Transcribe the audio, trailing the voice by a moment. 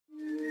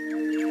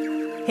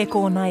He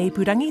kōna I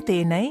purangi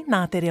tēnei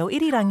nā te reo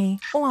irirangi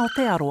o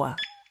Aotearoa.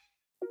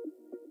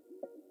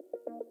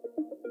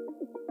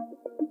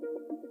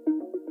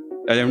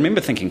 I remember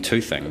thinking two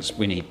things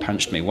when he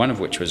punched me, one of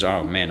which was,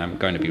 oh man, I'm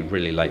going to be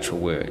really late for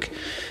work.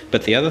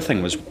 But the other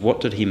thing was, what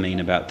did he mean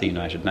about the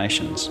United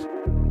Nations?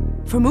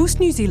 For most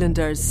New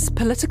Zealanders,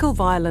 political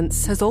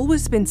violence has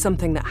always been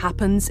something that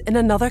happens in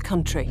another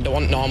country. There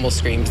weren't normal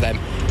screams then.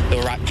 They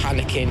were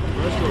panicking.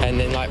 And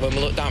then when we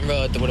looked down the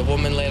road, there was a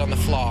woman laid on the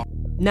floor.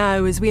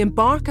 Now, as we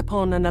embark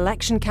upon an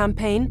election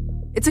campaign,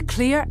 it's a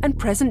clear and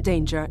present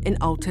danger in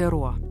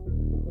Aotearoa.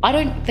 I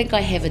don't think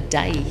I have a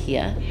day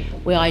here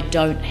where I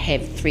don't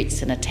have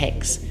threats and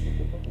attacks.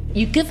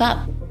 You give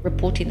up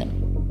reporting them.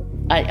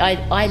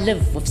 I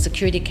live with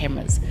security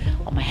cameras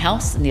on my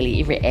house, nearly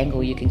every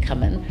angle you can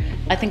come in.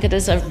 I think it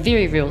is a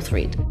very real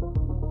threat.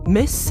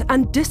 Mis-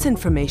 and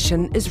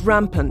disinformation is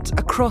rampant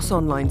across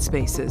online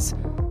spaces,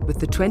 with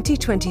the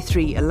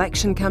 2023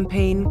 election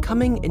campaign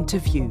coming into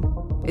view.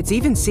 It's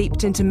even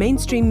seeped into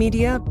mainstream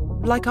media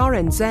like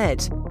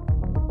RNZ.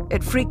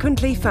 It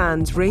frequently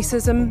fans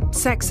racism,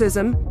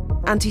 sexism,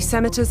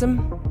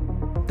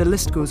 anti-Semitism. The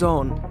list goes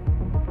on.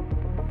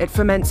 It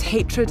foments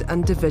hatred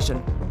and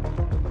division.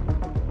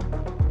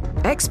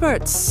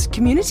 Experts,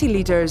 community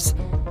leaders,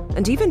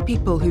 and even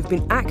people who've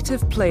been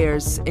active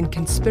players in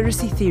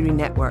conspiracy theory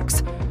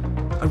networks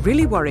are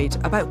really worried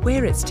about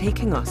where it's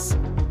taking us.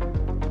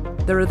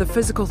 There are the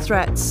physical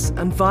threats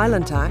and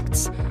violent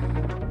acts,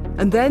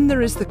 and then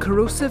there is the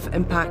corrosive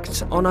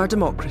impact on our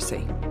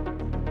democracy.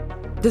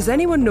 Does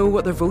anyone know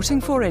what they're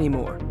voting for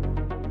anymore?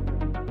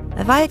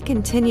 If I had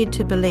continued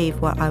to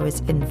believe what I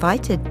was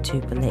invited to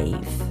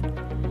believe,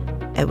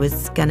 it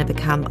was going to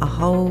become a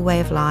whole way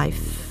of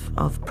life,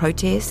 of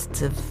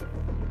protests, of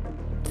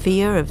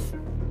fear, of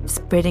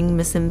spreading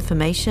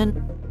misinformation.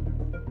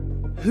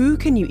 Who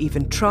can you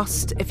even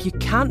trust if you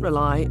can't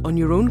rely on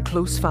your own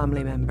close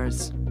family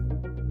members?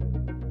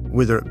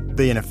 Whether it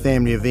be in a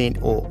family event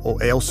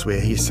or elsewhere,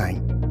 he's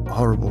saying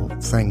horrible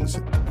things.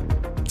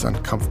 It's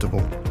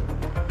uncomfortable.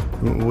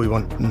 We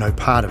want no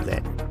part of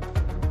that.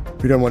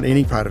 We don't want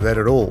any part of that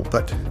at all,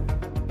 but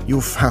you're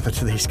father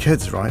to these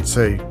kids, right?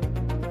 So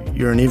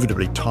you're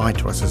inevitably tied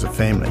to us as a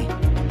family.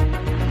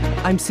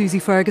 I'm Susie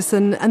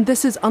Ferguson, and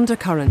this is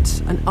Undercurrent,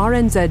 an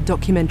RNZ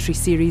documentary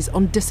series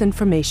on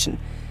disinformation.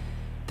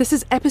 This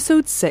is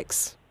episode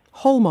 6,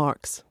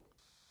 Hallmarks.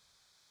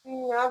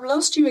 I've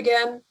lost you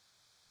again.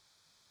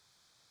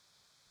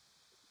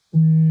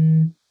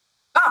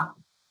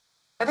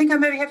 I think I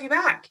maybe have you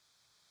back.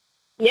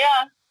 Yeah.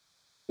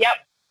 Yep.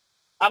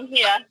 I'm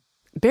here.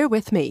 Bear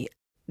with me.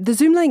 The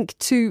Zoom link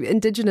to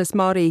Indigenous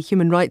Māori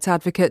human rights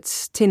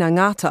advocate Tina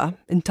Ngata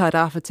in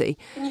Tairāwhiti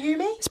Can you hear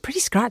me? is pretty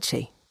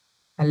scratchy.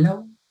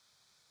 Hello?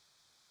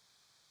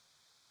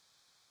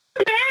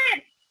 The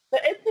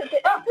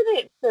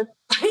internet. I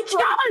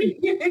can't hear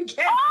you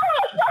again.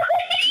 Oh, sorry.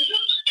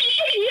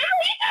 Can you hear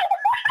me?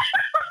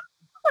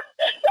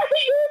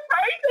 You were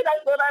frozen. I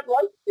thought I'd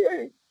lost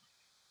you.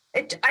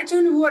 I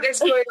don't know what is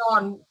going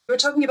on. We're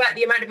talking about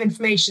the amount of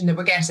information that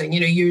we're getting.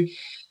 Your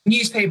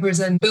newspapers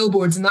and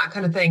billboards and that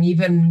kind of thing.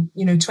 Even,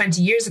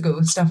 20 years ago,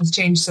 stuff has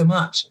changed so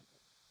much.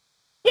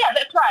 Yeah,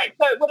 that's right.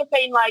 So it would have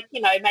been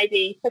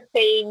maybe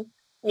 15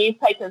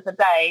 newspapers a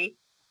day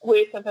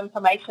worth of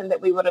information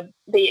that we would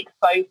be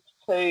exposed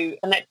to.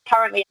 And that's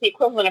currently the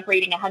equivalent of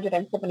reading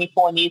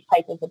 174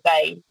 newspapers a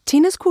day.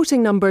 Tina's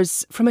quoting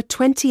numbers from a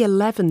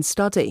 2011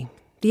 study.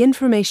 The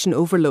information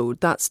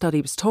overload that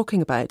study was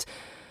talking about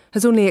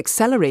has only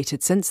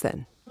accelerated since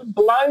then.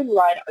 Blown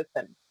right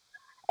open.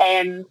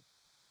 And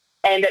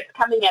it's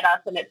coming at us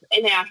and it's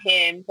in our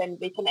hands and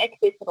we can access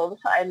it all the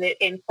time.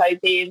 And so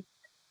there's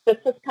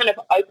this kind of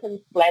open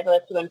slather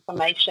to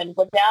information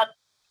without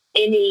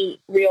any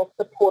real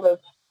supportive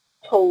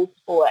tools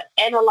for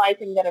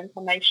analysing that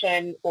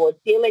information or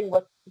dealing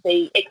with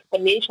the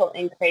exponential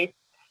increase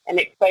in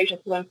exposure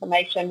to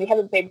information. We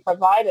haven't been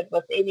provided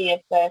with any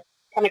of the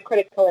kind of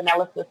critical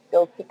analysis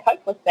skills to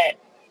cope with that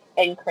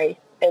increase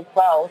as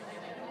well.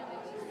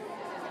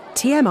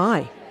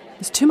 TMI.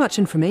 There's too much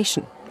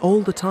information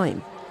all the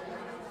time.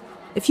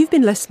 If you've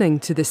been listening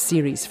to this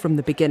series from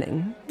the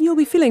beginning, you'll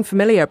be feeling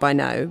familiar by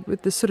now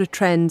with the sort of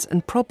trends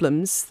and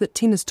problems that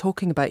Tina's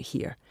talking about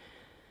here.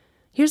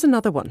 Here's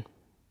another one.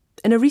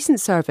 In a recent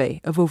survey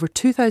of over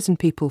 2,000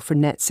 people for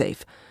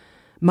NetSafe,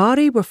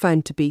 Māori were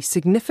found to be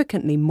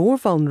significantly more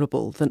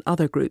vulnerable than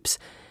other groups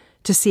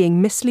to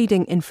seeing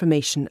misleading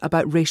information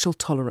about racial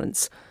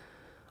tolerance.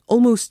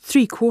 Almost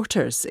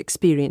 3/4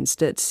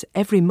 experienced it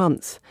every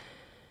month.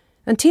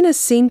 And Tina's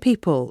seen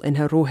people in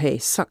her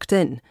rohe sucked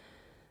in.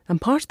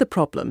 And part of the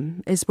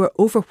problem is we're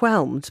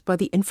overwhelmed by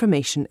the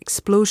information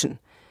explosion.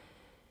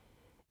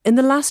 In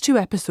the last 2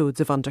 episodes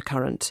of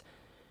Undercurrent,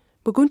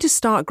 we're going to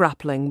start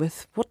grappling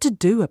with what to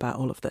do about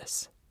all of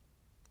this.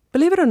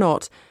 Believe it or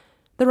not,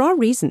 there are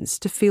reasons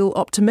to feel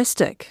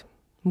optimistic.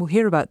 We'll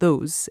hear about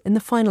those in the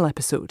final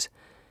episode.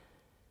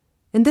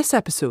 In this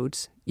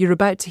episode, you're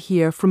about to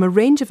hear from a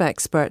range of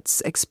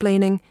experts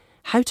explaining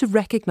how to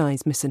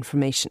recognise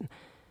misinformation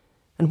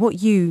and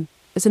what you,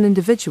 as an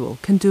individual,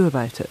 can do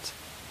about it.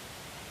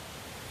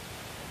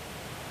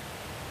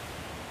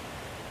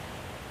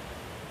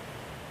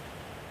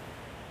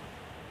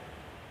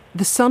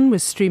 The sun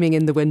was streaming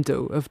in the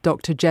window of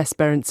Dr. Jess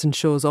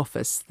Berenson-Shaw's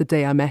office the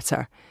day I met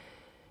her.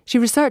 She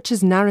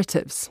researches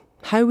narratives,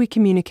 how we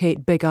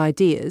communicate big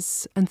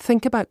ideas and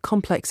think about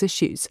complex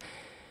issues.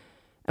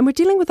 And we're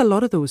dealing with a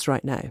lot of those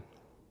right now.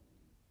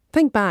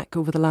 Think back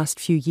over the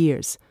last few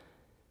years.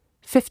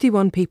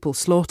 51 people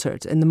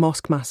slaughtered in the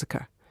mosque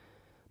massacre.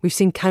 We've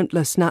seen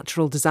countless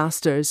natural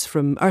disasters,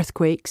 from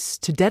earthquakes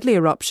to deadly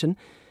eruption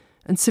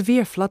and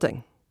severe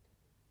flooding.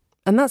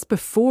 And that's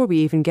before we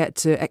even get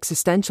to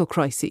existential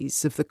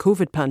crises of the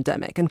COVID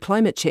pandemic and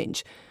climate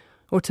change,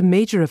 or to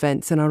major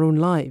events in our own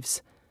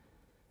lives.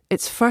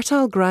 It's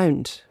fertile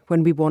ground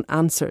when we want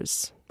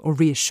answers, or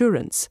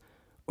reassurance,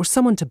 or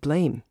someone to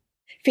blame.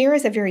 Fear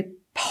is a very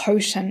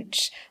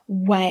potent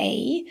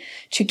way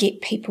to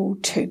get people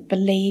to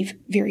believe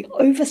very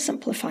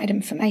oversimplified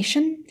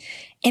information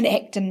and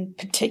act in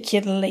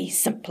particularly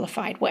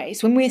simplified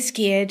ways. When we're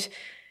scared,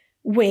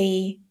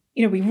 we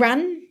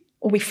run,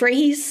 or we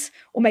freeze,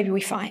 or maybe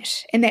we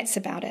fight, and that's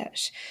about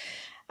it.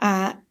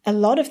 A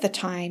lot of the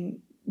time,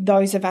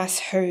 those of us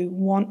who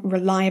want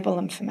reliable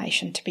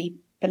information to be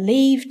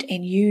believed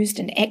and used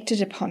and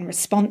acted upon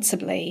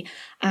responsibly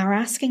are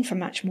asking for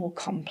much more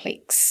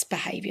complex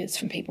behaviours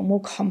from people,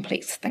 more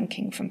complex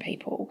thinking from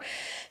people.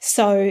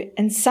 So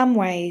in some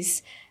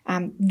ways,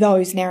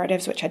 those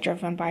narratives which are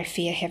driven by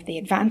fear have the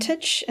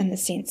advantage in the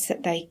sense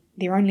that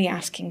they're only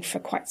asking for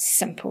quite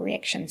simple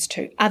reactions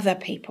to other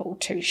people,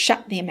 to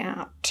shut them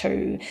out,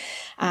 to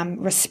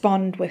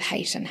respond with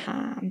hate and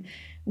harm.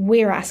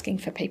 We're asking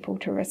for people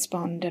to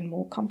respond in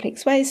more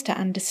complex ways, to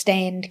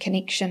understand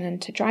connection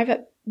and to drive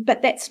it.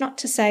 But that's not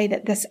to say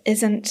that this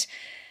isn't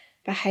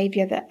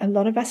behaviour that a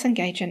lot of us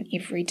engage in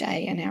every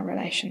day in our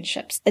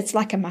relationships. It's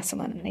like a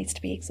muscle and it needs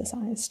to be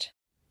exercised.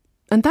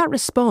 And that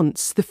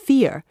response, the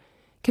fear,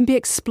 can be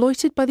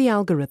exploited by the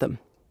algorithm.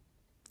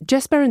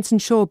 Jess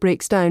Berenson-Shaw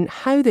breaks down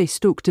how they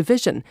stoke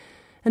division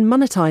and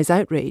monetise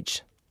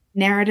outrage.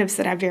 Narratives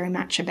that are very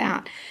much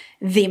about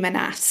them and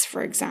us,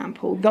 for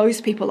example.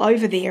 Those people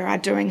over there are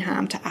doing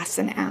harm to us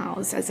and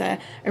ours as a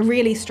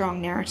really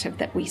strong narrative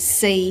that we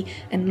see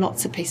in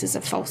lots of pieces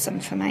of false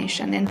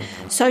information. And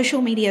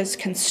social media is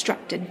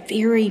constructed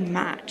very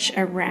much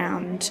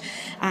around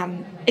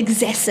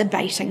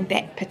exacerbating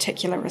that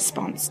particular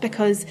response,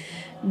 because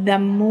the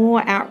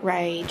more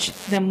outrage,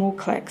 the more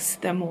clicks,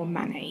 the more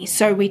money.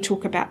 So we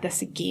talk about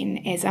this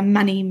again as a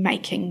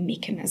money-making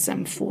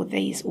mechanism for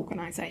these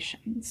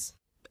organisations.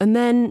 And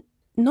then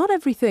not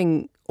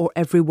everything or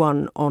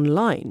everyone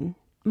online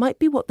might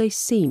be what they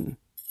seem.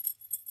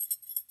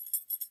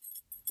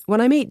 When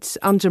I meet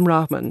Anjum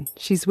Rahman,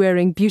 she's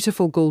wearing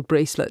beautiful gold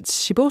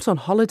bracelets she bought on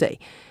holiday.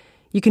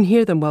 You can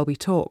hear them while we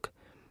talk.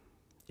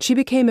 She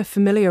became a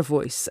familiar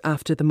voice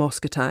after the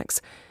mosque attacks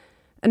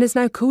and is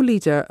now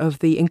co-leader of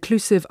the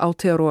inclusive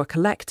Aotearoa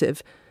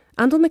Collective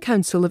and on the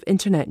Council of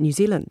Internet New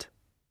Zealand.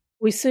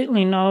 We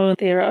certainly know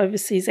there are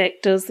overseas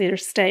actors, there are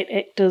state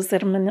actors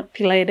that are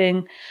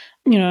manipulating,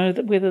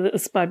 whether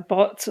it's by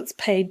bots, it's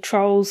paid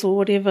trolls or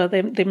whatever,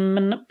 they're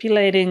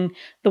manipulating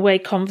the way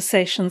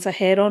conversations are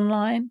had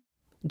online.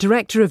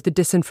 Director of the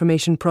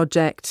Disinformation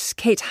Project,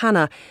 Kate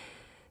Hanna,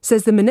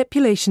 says the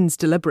manipulation's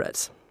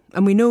deliberate,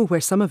 and we know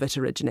where some of it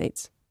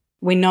originates.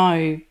 We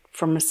know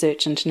from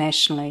research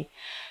internationally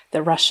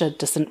that Russian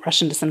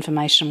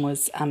disinformation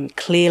was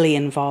clearly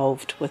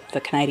involved with the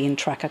Canadian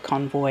trucker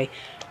convoy,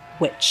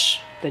 which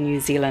the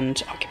New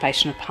Zealand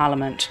occupation of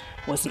Parliament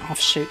was an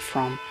offshoot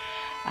from.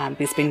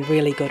 There's been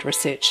really good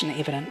research and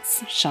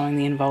evidence showing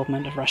the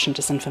involvement of Russian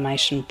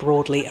disinformation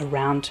broadly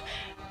around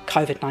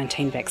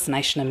COVID-19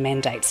 vaccination and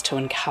mandates to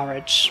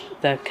encourage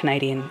the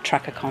Canadian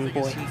trucker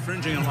convoy. It's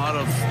infringing a lot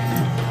of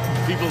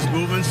people's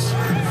movements,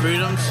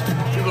 freedoms.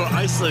 People are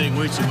isolating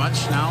way too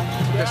much now,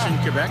 especially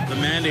in Quebec. The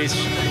mandates,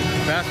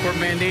 passport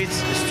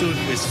mandates,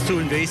 it's too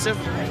invasive.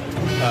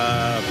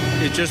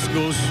 It just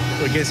goes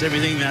against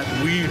everything that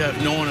we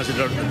have known as a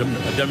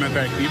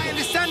democratic people. I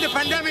understand the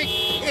pandemic,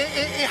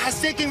 it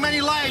has taken many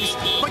lives,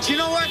 but you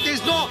know what?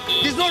 There's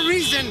no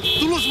reason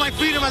to lose my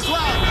freedom as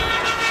well.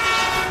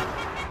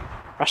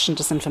 Russian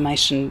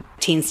disinformation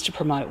tends to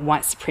promote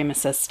white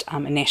supremacist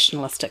and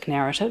nationalistic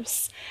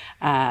narratives,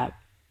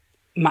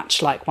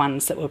 much like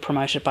ones that were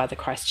promoted by the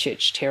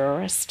Christchurch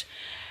terrorist.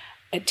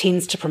 It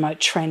tends to promote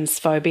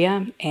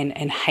transphobia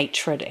and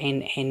hatred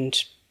and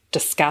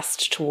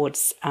disgust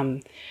towards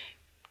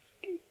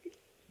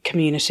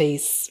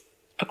communities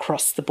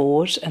across the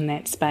board in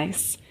that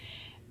space.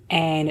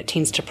 And it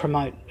tends to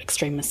promote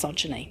extreme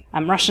misogyny.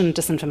 Russian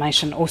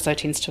disinformation also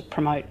tends to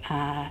promote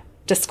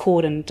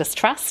discord and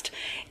distrust.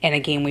 And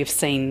again, we've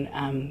seen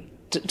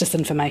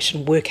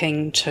disinformation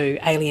working to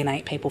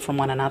alienate people from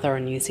one another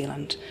in New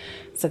Zealand.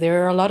 So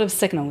there are a lot of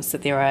signals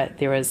that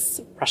there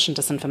is Russian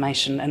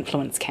disinformation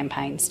influence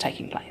campaigns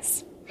taking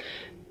place.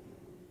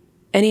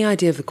 Any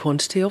idea of the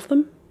quantity of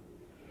them?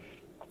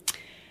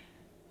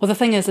 Well, the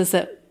thing is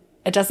that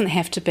it doesn't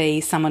have to be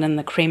someone in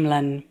the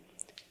Kremlin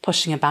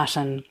pushing a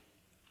button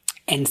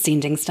and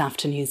sending stuff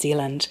to New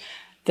Zealand.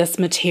 This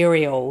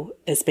material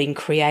is being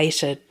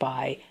created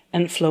by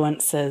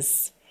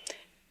influencers,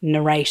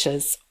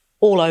 narrators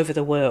all over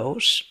the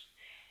world,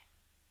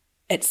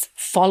 it's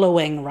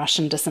following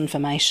Russian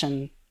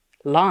disinformation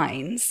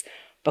lines,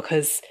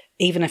 because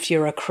even if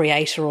you're a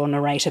creator or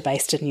narrator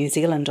based in New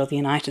Zealand or the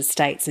United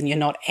States and you're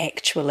not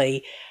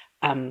actually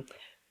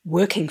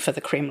working for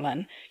the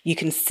Kremlin, you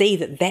can see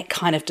that that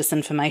kind of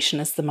disinformation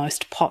is the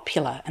most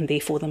popular and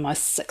therefore the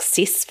most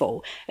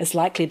successful, is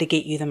likely to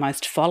get you the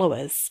most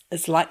followers,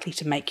 is likely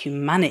to make you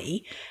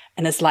money,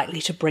 and is likely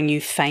to bring you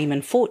fame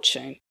and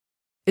fortune.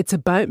 It's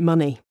about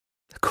money.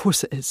 Of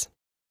course it is.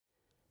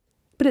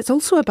 But it's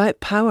also about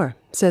power,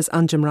 says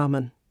Anjum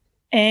Rahman.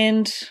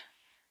 And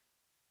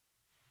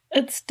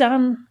it's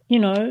done,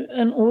 in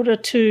order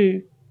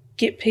to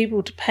get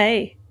people to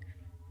pay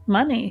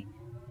money.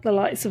 The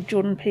likes of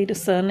Jordan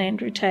Peterson,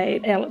 Andrew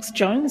Tate, Alex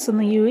Jones in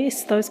the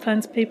US, those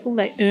kinds of people,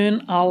 they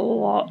earn a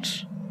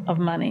lot of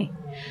money.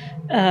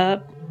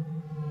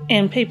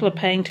 And people are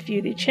paying to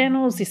view their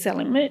channels, they're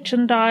selling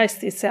merchandise,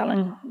 they're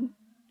selling,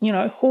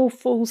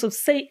 hallfuls of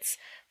seats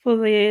for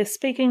their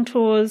speaking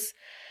tours,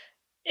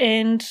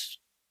 and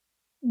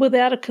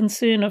without a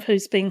concern of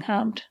who's being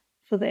harmed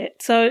for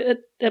that. So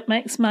it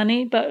makes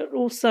money, but it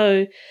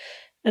also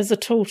is a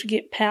tool to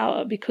get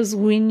power, because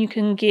when you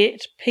can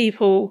get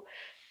people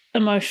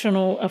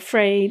emotional,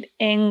 afraid,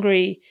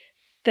 angry,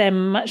 they're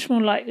much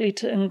more likely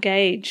to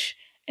engage.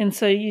 And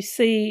so you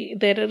see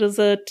that it is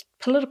a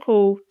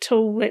political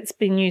tool that's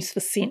been used for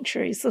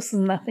centuries. This is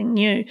nothing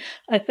new.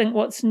 I think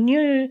what's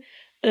new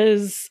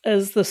is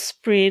the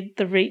spread,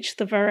 the reach,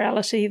 the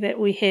virality that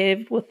we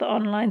have with the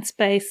online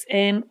space,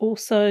 and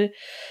also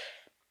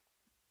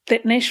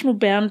that national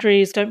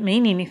boundaries don't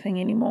mean anything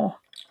anymore.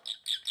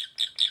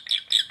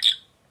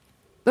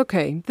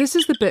 OK, this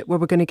is the bit where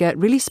we're going to get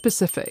really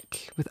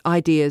specific with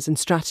ideas and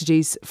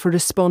strategies for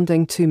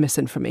responding to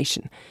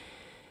misinformation.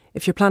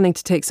 If you're planning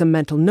to take some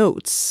mental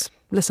notes,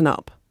 listen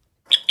up.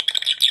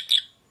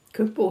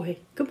 Good boy,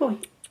 good boy.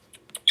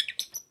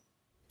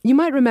 You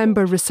might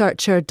remember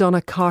researcher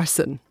Donna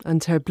Carson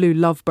and her blue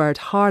lovebird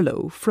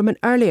Harlow from an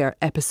earlier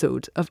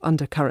episode of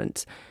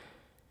Undercurrent.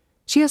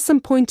 She has some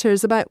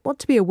pointers about what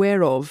to be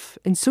aware of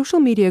in social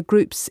media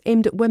groups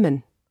aimed at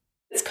women.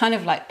 It's kind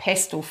of like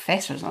pastel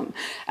fascism,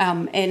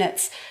 and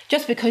it's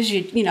just because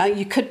you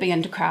could be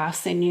into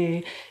crafts and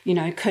you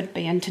could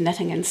be into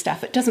knitting and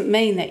stuff. It doesn't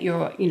mean that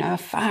you're a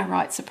far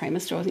right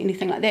supremacist or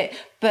anything like that.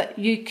 But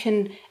you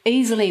can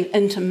easily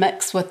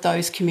intermix with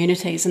those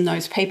communities and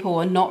those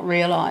people and not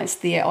realise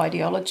their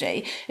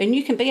ideology, and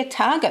you can be a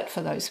target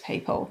for those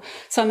people.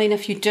 So I mean,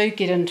 if you do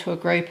get into a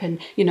group and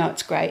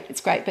it's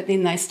great, but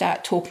then they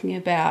start talking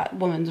about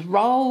women's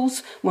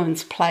roles,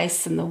 women's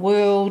place in the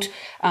world,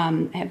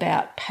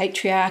 about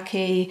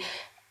patriarchy,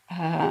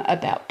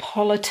 about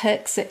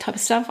politics, that type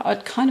of stuff,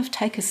 I'd kind of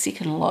take a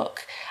second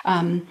look.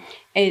 And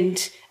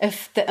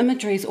if the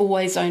imagery is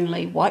always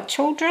only white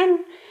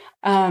children,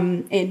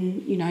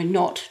 and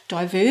not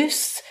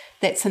diverse,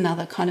 that's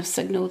another kind of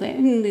signal that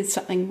there's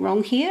something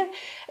wrong here.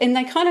 And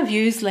they kind of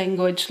use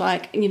language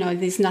like,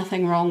 there's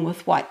nothing wrong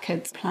with white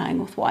kids playing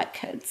with white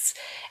kids.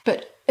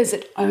 But is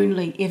it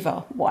only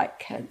ever white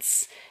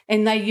kids?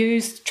 And they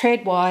use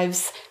trad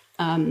wives,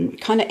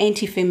 kind of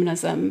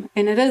anti-feminism,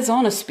 and it is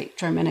on a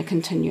spectrum and a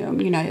continuum.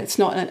 It's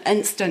not an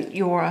instant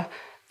you're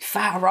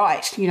far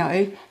right,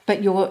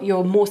 but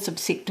you're more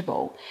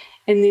susceptible.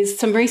 And there's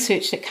some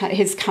research that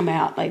has come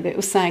out that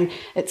was saying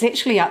it's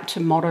actually up to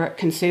moderate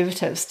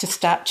conservatives to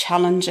start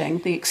challenging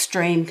the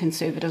extreme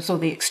conservatives or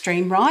the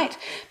extreme right,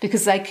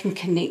 because they can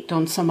connect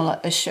on similar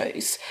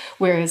issues.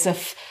 Whereas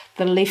if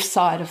the left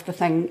side of the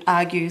thing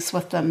argues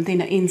with them,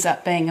 then it ends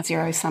up being a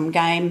zero-sum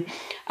game.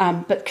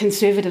 But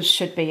conservatives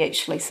should be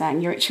actually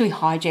saying, you're actually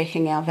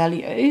hijacking our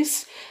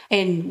values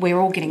and we're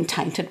all getting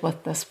tainted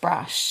with this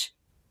brush.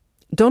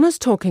 Donna's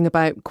talking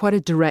about quite a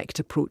direct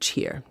approach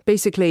here.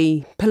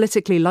 Basically,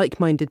 politically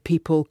like-minded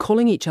people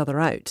calling each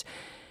other out.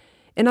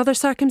 In other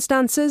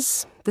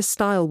circumstances, this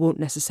style won't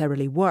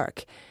necessarily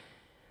work.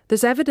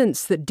 There's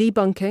evidence that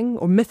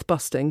debunking or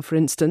myth-busting, for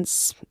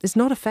instance, is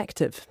not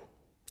effective.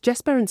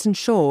 Jess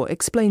Berenson-Shaw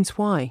explains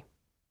why.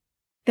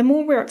 The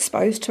more we're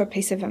exposed to a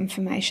piece of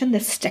information, the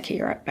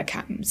stickier it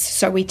becomes.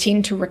 So we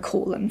tend to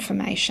recall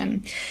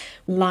information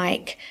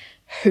like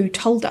who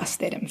told us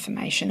that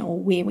information or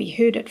where we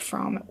heard it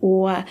from,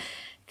 or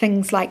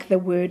things like the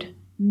word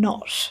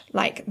not,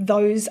 like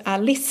those are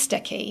less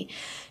sticky.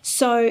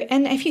 So,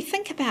 and if you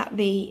think about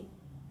the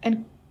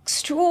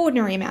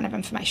extraordinary amount of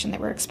information that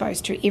we're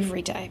exposed to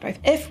every day, both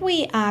if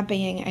we are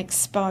being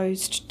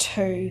exposed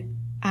to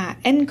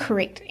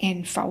incorrect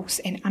and false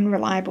and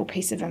unreliable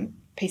pieces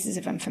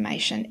of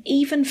information,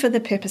 even for the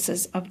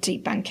purposes of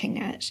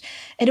debunking it,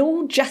 it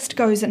all just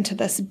goes into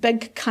this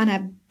big kind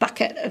of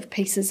bucket of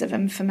pieces of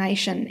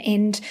information.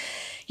 And,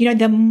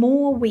 the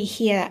more we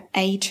hear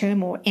a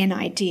term or an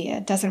idea,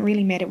 it doesn't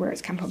really matter where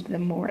it's come from, the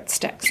more it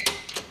sticks.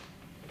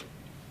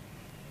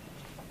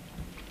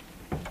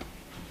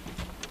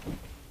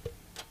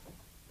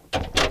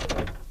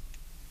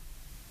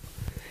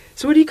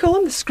 So what do you call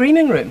them? The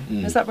screaming room?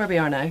 Is that where we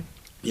are now?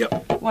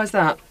 Yep. Why is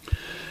that?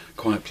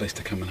 Quiet place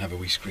to come and have a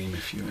wee scream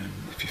if you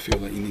feel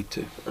like you need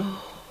to.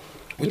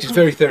 which is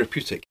very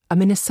therapeutic.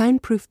 I'm in a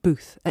soundproof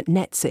booth at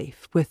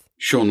NetSafe with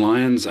Sean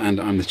Lyons, and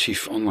I'm the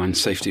Chief Online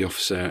Safety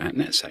Officer at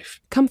NetSafe.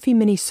 Comfy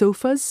mini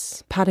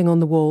sofas, padding on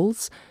the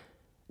walls,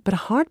 but a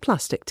hard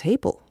plastic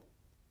table.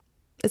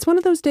 It's one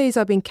of those days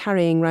I've been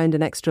carrying round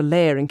an extra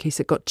layer in case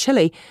it got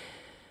chilly,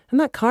 and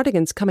that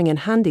cardigan's coming in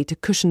handy to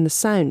cushion the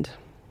sound.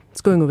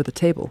 It's going over the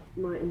table.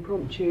 My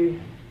impromptu...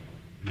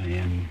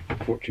 My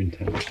fortune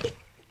teller.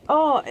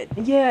 Oh,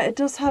 yeah, it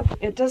does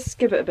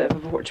give it a bit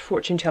of a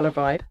fortune teller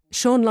vibe.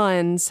 Sean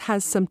Lyons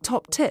has some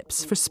top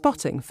tips for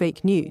spotting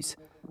fake news.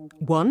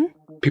 1.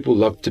 People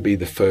love to be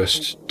the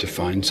first to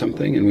find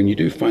something, and when you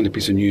do find a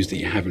piece of news that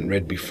you haven't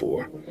read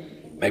before,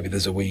 maybe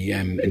there's a wee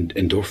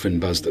endorphin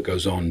buzz that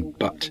goes on,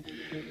 but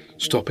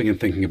stopping and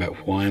thinking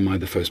about, why am I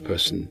the first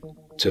person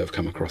to have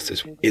come across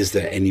this? Is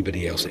there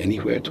anybody else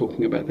anywhere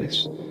talking about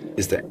this?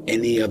 Is there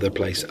any other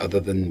place other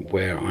than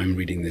where I'm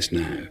reading this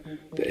now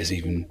that has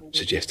even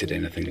suggested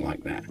anything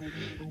like that?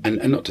 And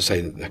not to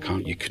say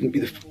that you couldn't be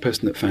the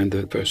person that found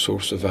the first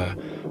source of a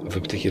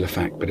particular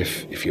fact, but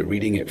if you're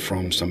reading it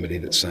from somebody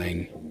that's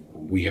saying,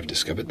 we have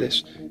discovered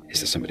this, is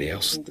there somebody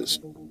else that's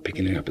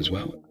picking it up as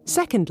well?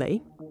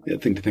 Secondly, the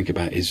thing to think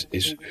about is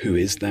who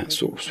is that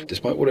source?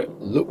 Despite what it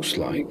looks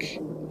like,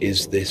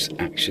 is this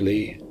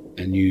actually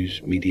a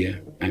news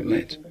media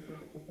outlet?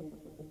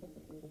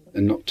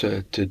 And not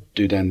to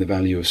do down the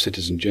value of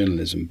citizen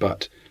journalism,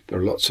 but there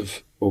are lots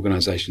of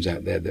organisations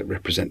out there that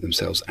represent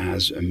themselves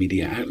as a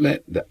media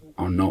outlet that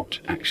are not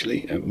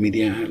actually a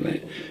media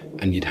outlet.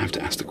 And you'd have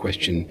to ask the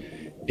question,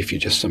 if you're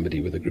just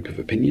somebody with a group of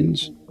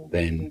opinions,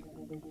 then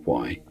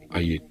why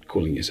are you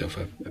calling yourself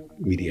a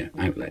media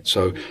outlet?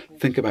 So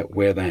think about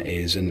where that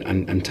is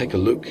and take a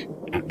look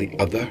at the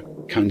other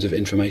kinds of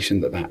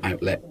information that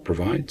outlet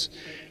provides.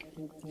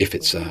 If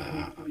it's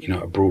a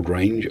broad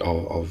range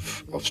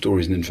of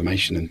stories and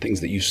information and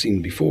things that you've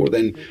seen before,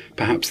 then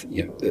perhaps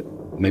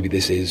maybe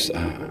this is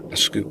a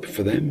scoop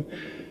for them.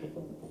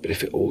 But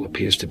if it all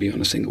appears to be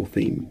on a single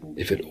theme,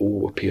 if it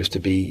all appears to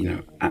be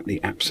at the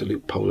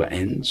absolute polar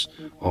ends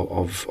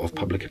of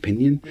public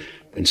opinion,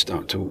 then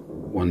start to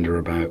wonder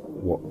about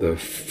what the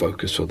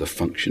focus or the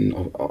function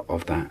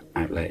of that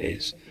outlet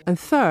is. And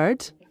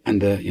third,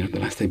 and the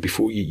last thing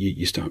before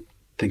you start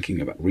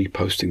thinking about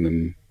reposting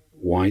them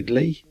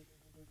widely,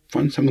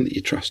 find someone that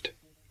you trust.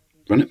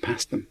 Run it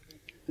past them.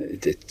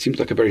 It seems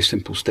like a very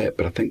simple step,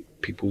 but I think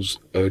people's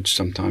urge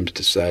sometimes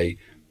to say,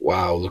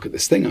 wow, look at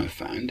this thing I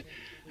found.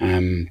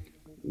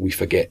 We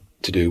forget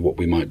to do what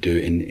we might do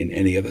in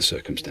any other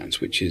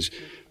circumstance, which is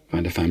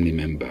find a family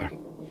member,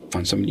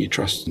 find someone you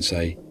trust and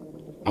say,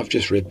 I've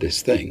just read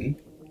this thing.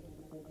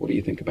 What do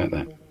you think about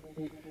that?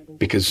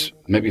 Because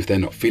maybe if they're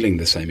not feeling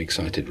the same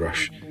excited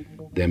rush,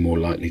 they're more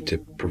likely to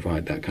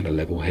provide that kind of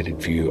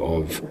level-headed view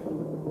of,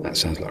 that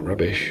sounds like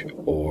rubbish,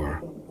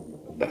 or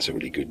that's a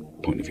really good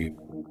point of view.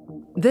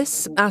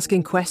 This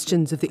asking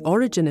questions of the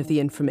origin of the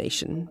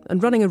information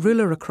and running a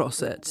ruler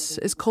across it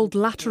is called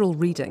lateral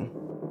reading.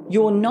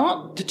 You're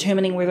not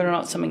determining whether or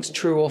not something's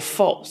true or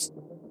false.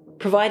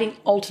 Providing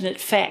alternate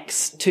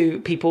facts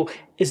to people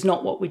is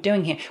not what we're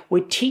doing here.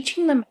 We're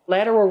teaching them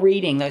lateral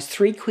reading, those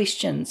 3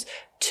 questions,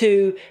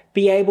 to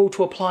be able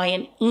to apply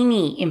in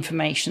any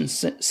information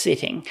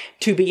setting,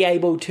 to be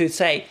able to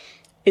say,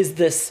 is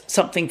this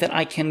something that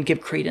I can give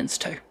credence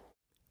to?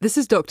 This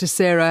is Dr.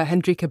 Sarah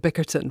Hendrika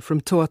Bickerton from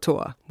Toa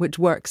Toa, which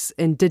works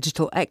in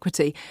digital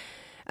equity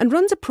and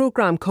runs a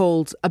programme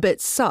called A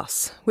Bit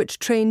Sus, which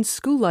trains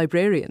school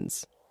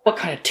librarians. What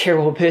kind of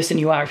terrible person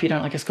you are if you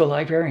don't like a school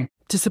librarian.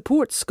 To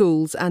support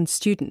schools and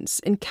students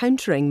in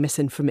countering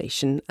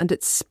misinformation and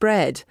its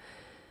spread.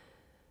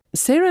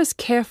 Sarah's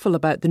careful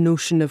about the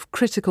notion of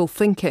critical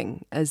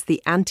thinking as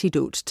the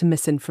antidote to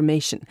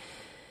misinformation.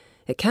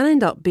 It can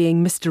end up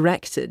being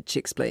misdirected, she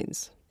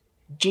explains.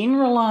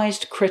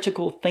 Generalised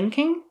critical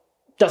thinking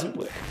doesn't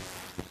work.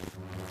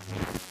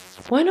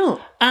 Why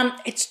not?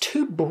 It's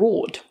too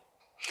broad.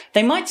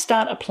 They might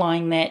start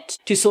applying that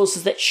to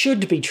sources that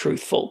should be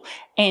truthful,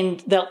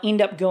 and they'll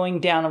end up going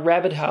down a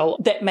rabbit hole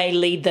that may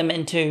lead them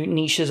into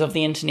niches of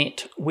the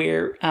internet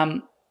where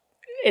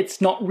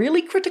it's not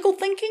really critical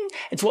thinking.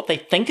 It's what they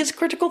think is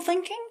critical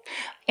thinking.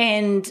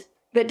 And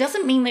that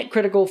doesn't mean that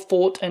critical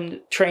thought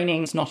and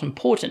training is not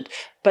important.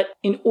 But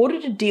in order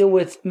to deal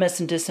with mis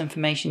and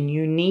disinformation,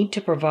 you need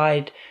to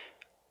provide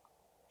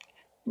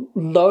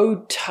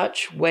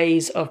low-touch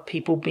ways of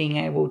people being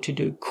able to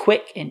do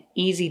quick and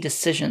easy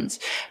decisions,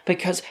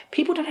 because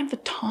people don't have the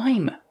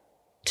time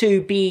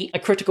to be a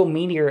critical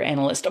media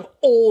analyst of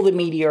all the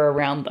media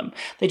around them.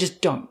 They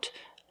just don't.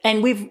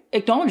 And we've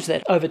acknowledged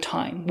that over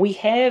time. We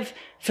have,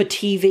 for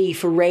TV,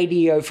 for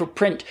radio, for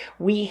print,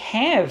 we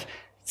have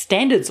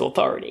standards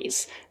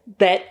authorities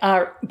that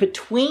are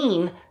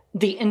between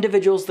the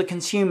individuals, the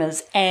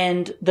consumers,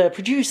 and the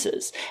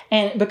producers.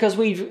 And because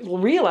we've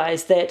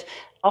realized that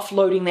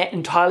offloading that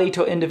entirely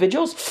to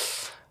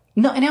individuals,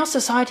 no, in our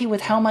society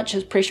with how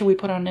much pressure we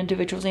put on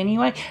individuals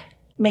anyway,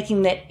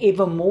 making that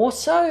ever more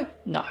so,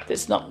 no,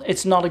 it's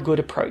not a good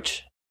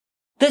approach.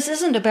 This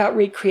isn't about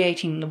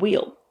recreating the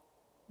wheel.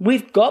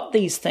 We've got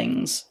these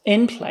things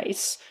in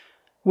place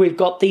We've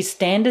got these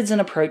standards and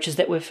approaches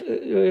that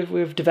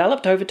we've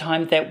developed over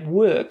time that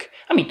work.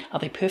 I mean, are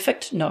they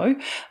perfect? No.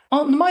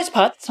 On the most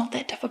part, it's not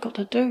that difficult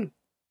to do.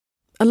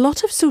 A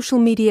lot of social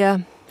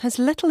media has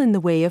little in the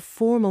way of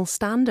formal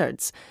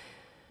standards.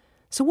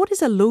 So what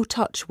is a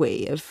low-touch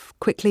way of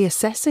quickly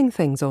assessing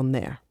things on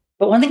there?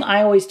 But one thing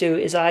I always do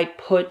is I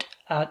put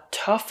a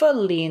tougher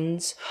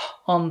lens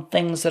on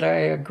things that I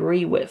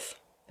agree with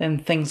than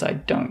things I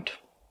don't.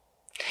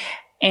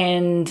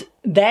 And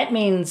that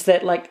means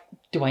that, like,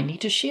 do I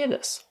need to share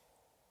this?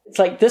 It's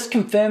like, this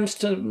confirms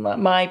to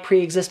my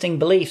pre-existing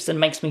beliefs and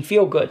makes me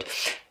feel good.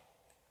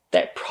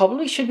 That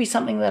probably should be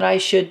something that I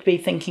should be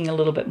thinking a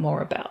little bit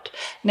more about.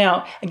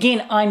 Now,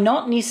 again, I'm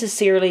not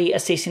necessarily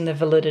assessing the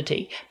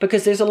validity,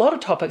 because there's a lot of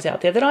topics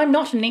out there that I'm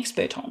not an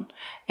expert on.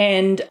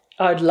 And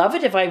I'd love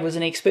it if I was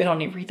an expert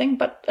on everything,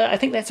 but I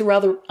think that's a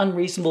rather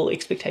unreasonable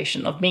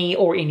expectation of me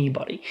or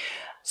anybody.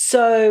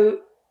 So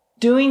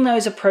doing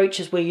those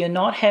approaches where you're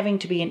not having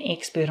to be an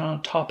expert on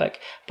a topic,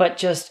 but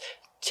just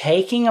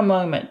taking a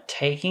moment,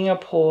 taking a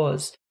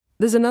pause.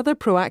 There's another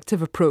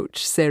proactive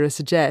approach Sarah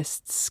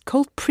suggests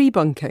called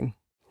pre-bunking.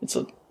 It's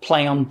a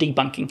play on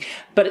debunking,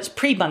 but it's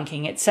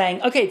pre-bunking. It's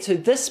saying, okay, so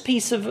this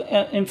piece of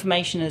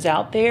information is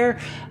out there.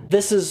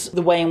 This is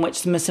the way in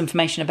which the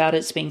misinformation about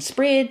it's being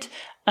spread.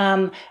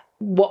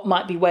 What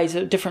might be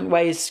different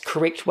ways,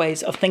 correct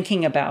ways of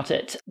thinking about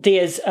it.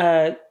 There's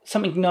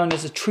something known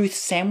as a truth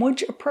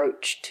sandwich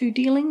approach to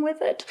dealing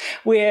with it,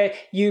 where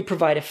you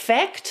provide a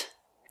fact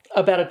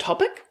about a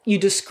topic, you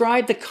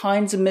describe the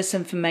kinds of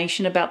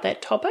misinformation about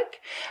that topic,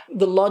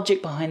 the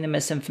logic behind the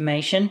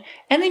misinformation,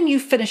 and then you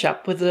finish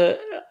up with a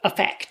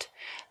fact.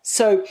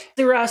 So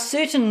there are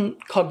certain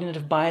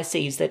cognitive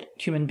biases that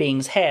human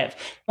beings have.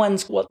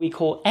 One's what we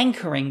call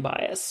anchoring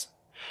bias,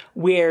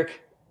 where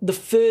the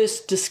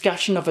first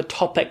discussion of a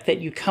topic that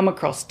you come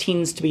across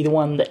tends to be the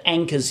one that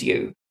anchors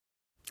you.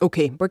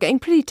 OK, we're getting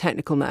pretty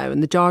technical now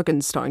and the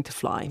jargon's starting to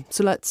fly.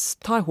 So let's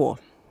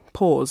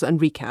pause and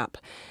recap.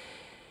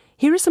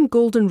 Here are some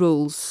golden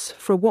rules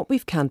for what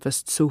we've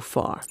canvassed so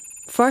far.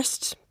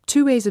 First,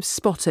 2 ways of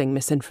spotting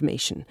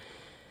misinformation.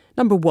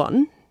 Number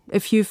 1,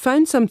 if you've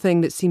found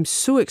something that seems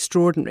so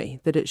extraordinary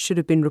that it should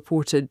have been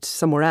reported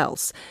somewhere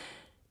else,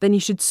 then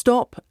you should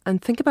stop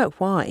and think about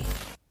why.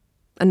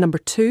 And number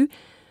 2,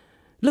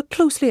 look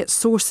closely at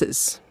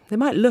sources. They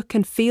might look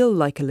and feel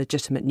like a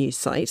legitimate news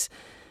site,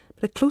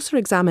 but a closer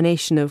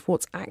examination of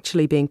what's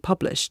actually being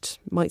published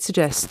might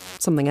suggest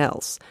something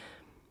else.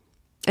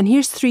 And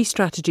here's 3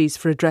 strategies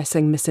for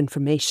addressing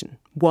misinformation.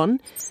 1,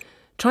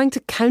 trying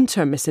to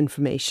counter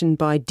misinformation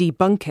by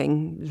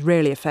debunking is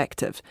rarely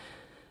effective.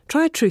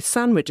 Try a truth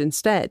sandwich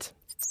instead.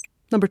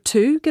 Number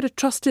 2, get a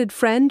trusted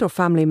friend or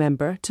family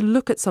member to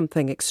look at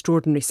something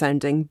extraordinary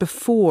sounding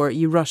before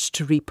you rush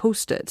to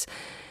repost it.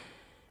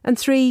 And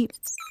 3,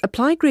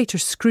 apply greater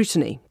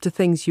scrutiny to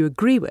things you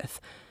agree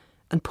with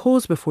and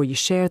pause before you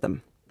share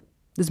them.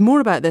 There's more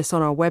about this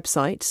on our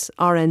website,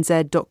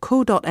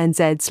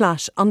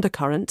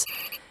 rnz.co.nz/undercurrent.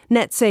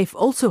 NetSafe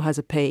also has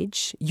a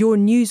page,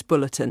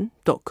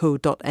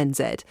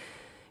 yournewsbulletin.co.nz,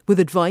 with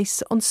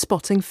advice on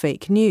spotting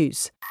fake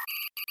news.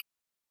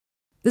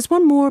 There's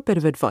one more bit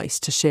of advice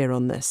to share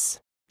on this.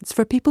 It's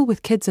for people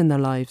with kids in their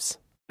lives.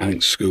 I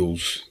think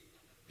schools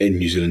in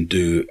New Zealand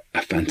do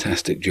a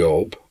fantastic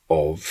job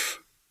of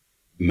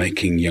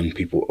making young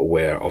people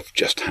aware of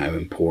just how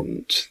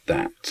important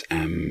that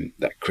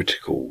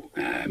critical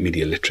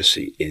media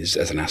literacy is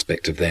as an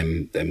aspect of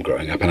them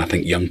growing up. And I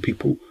think young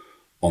people,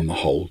 on the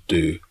whole,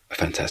 do a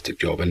fantastic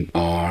job and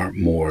are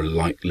more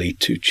likely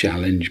to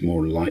challenge,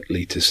 more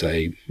likely to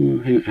say,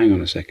 hang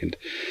on a second,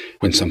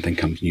 when something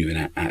comes new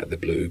and out of the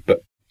blue.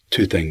 But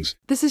 2 things.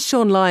 This is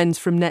Sean Lyons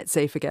from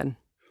NetSafe again.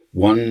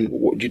 1,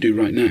 what would you do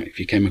right now if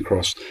you came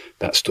across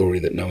that story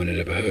that no one had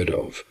ever heard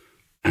of?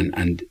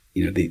 And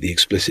you know, the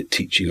explicit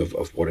teaching of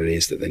what it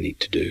is that they need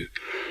to do.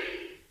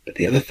 But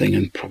the other thing,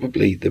 and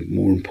probably the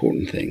more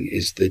important thing,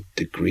 is the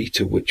degree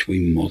to which we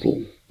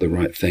model the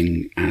right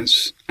thing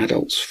as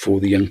adults for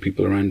the young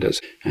people around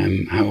us.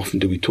 How often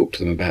do we talk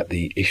to them about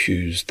the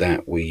issues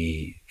that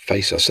we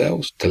face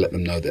ourselves to let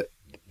them know that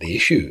the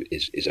issue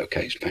is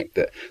okay? It's the fact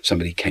that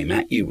somebody came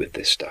at you with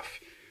this stuff.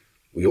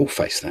 We all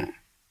face that.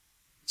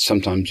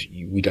 Sometimes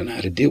we don't know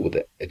how to deal with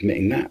it.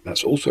 Admitting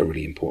that's also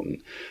really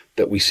important.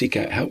 That we seek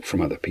out help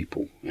from other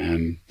people.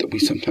 That we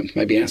sometimes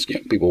maybe ask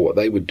young people what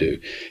they would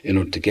do in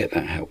order to get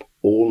that help.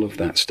 All of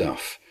that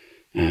stuff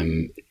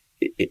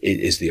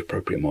is the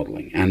appropriate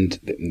modelling.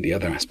 And the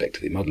other aspect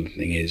of the modelling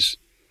thing is,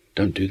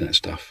 don't do that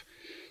stuff.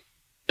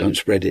 Don't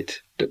spread it.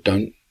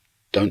 Don't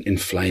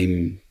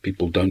inflame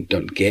people.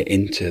 Don't get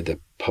into the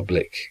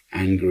public,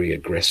 angry,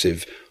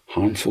 aggressive,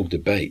 harmful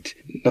debate.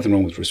 Nothing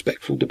wrong with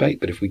respectful debate,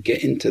 but if we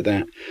get into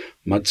that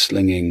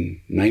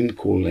mudslinging,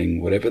 name-calling,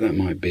 whatever that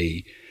might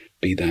be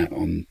that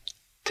on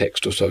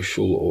text or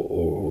social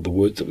or the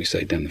words that we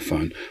say down the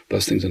phone,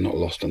 those things are not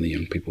lost on the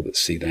young people that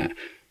see that.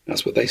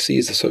 That's what they see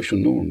as the social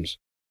norms.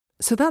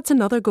 So that's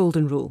another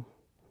golden rule.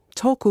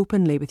 Talk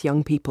openly with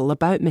young people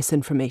about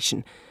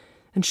misinformation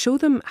and show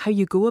them how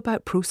you go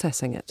about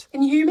processing it.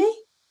 Can you hear me?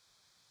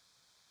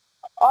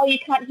 Oh, you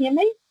can't hear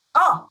me?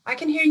 Oh, I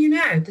can hear you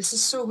now. This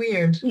is so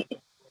weird.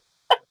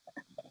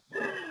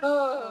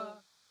 Oh.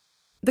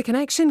 The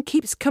connection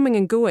keeps coming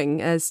and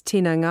going as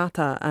Tina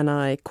Ngata and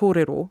I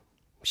kōrero.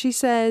 She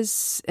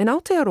says, in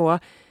Aotearoa,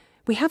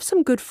 we have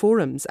some good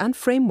forums and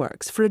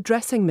frameworks for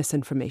addressing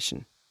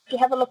misinformation. If you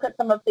have a look at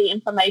some of the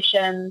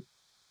information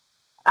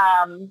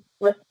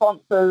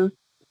responses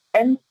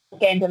in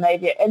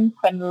Scandinavia, in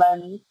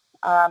Finland,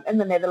 in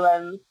the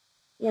Netherlands,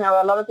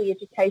 a lot of the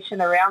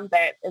education around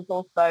that is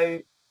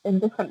also in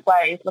different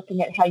ways,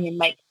 looking at how you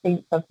make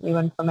sense of new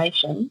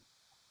information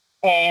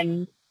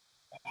and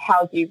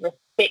how you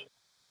respect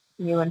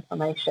new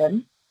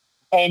information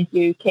and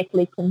you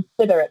carefully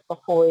consider it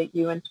before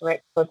you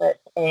interact with it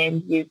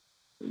and you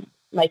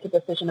make a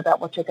decision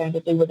about what you're going to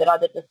do with it,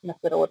 either dismiss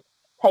it or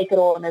take it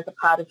on as a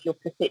part of your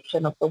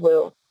perception of the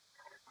world.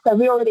 So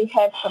we already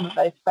have some of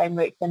those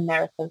frameworks and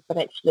narratives that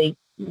actually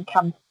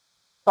come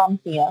from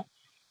here.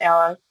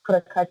 Our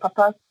kura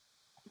kaupapa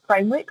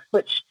frameworks,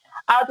 which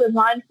are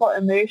designed for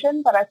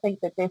immersion, but I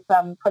think that there's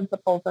some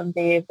principles in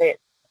there that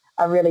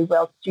are really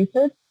well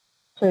suited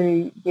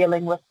to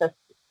dealing with this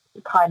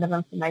kind of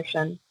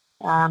information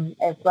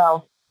as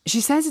well.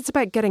 She says it's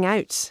about getting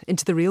out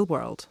into the real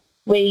world.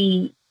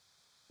 We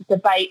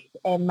debate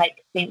and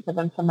make sense of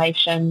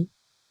information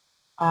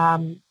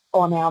on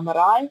our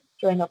marae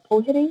during a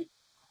pōhiri,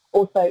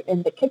 also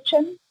in the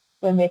kitchen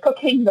when we're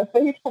cooking the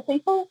food for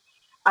people.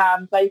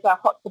 Those are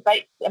hot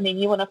debates. I mean,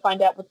 you want to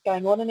find out what's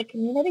going on in a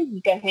community,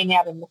 you go hang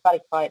out in the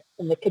wharekai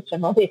in the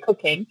kitchen while they're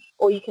cooking,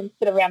 or you can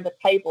sit around the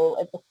table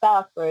at the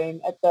staff room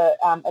at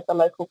the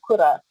local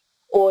kura,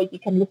 or you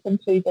can listen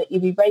to the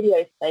iwi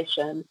radio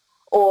station,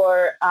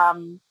 or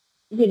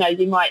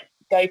you might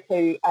go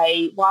to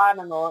a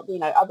wānanga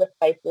or other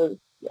spaces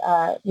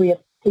where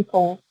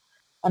people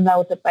and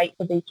they'll debate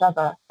with each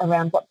other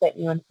around what that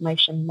new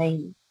information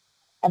means.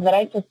 And they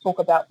don't just talk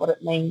about what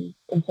it means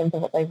in terms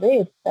of what they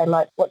read. They're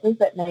like, what does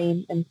that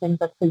mean in terms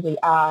of who we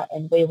are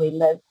and where we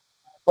live?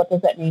 What does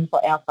that mean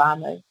for our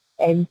whānau?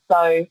 And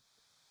so,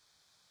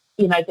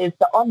 there's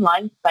the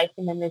online space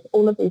and then there's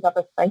all of these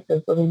other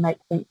spaces where we make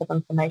sense of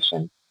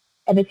information.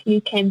 And if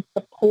you can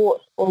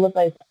support all of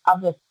those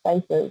other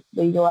spaces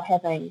where you're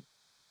having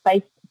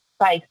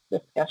face-to-face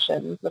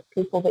discussions with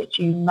people that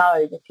you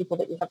know, with people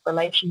that you have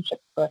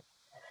relationships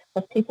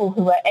with people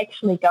who are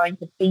actually going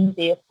to be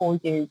there for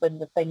you when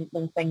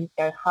things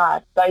go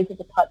hard. Those are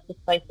the types of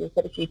spaces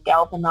that if you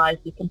galvanise,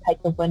 you can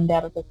take the wind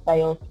out of the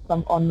sails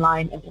from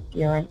online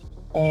interference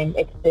and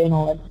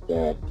external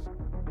interference.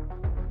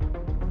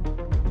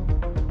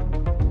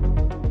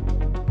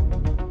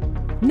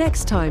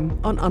 Next time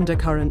on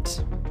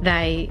Undercurrent.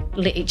 They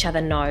let each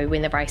other know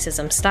when the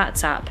racism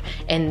starts up,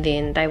 and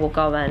then they will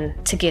go in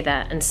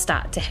together and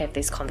start to have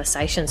these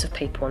conversations with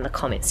people in the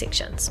comment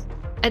sections.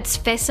 It's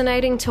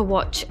fascinating to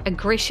watch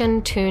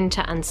aggression turn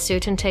to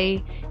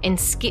uncertainty and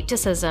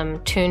scepticism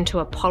turn to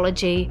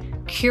apology,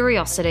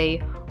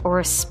 curiosity, or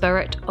a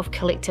spirit of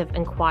collective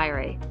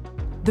inquiry.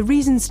 The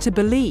reasons to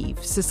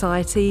believe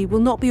society will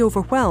not be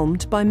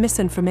overwhelmed by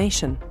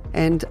misinformation.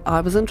 And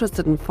I was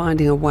interested in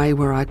finding a way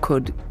where I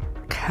could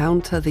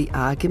counter the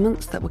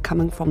arguments that were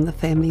coming from the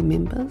family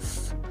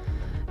members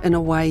in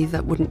a way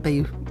that wouldn't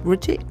be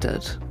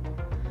rejected.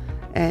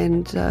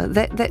 And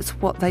that's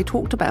what they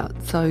talked about.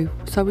 So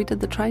we did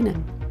the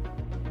training.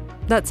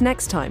 That's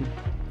next time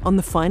on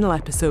the final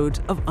episode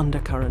of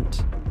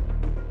Undercurrent.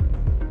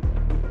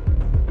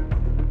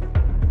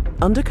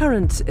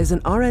 Undercurrent is an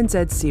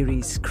RNZ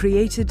series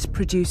created,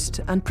 produced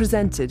and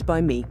presented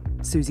by me,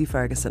 Susie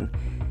Ferguson.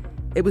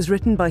 It was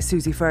written by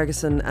Susie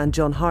Ferguson and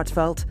John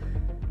Hartfelt.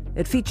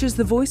 It features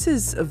the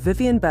voices of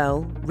Vivian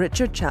Bell,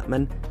 Richard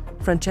Chapman,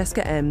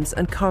 Francesca Ems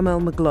and Carmel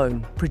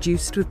McGlone,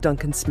 produced with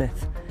Duncan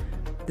Smith.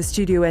 The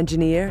studio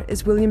engineer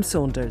is William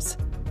Saunders.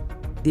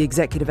 The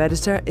executive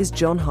editor is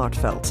John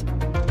Hartfelt.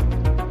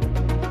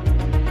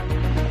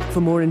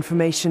 For more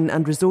information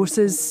and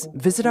resources,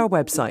 visit our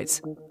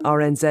website,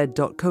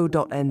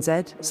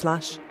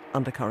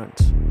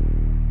 rnz.co.nz/undercurrent.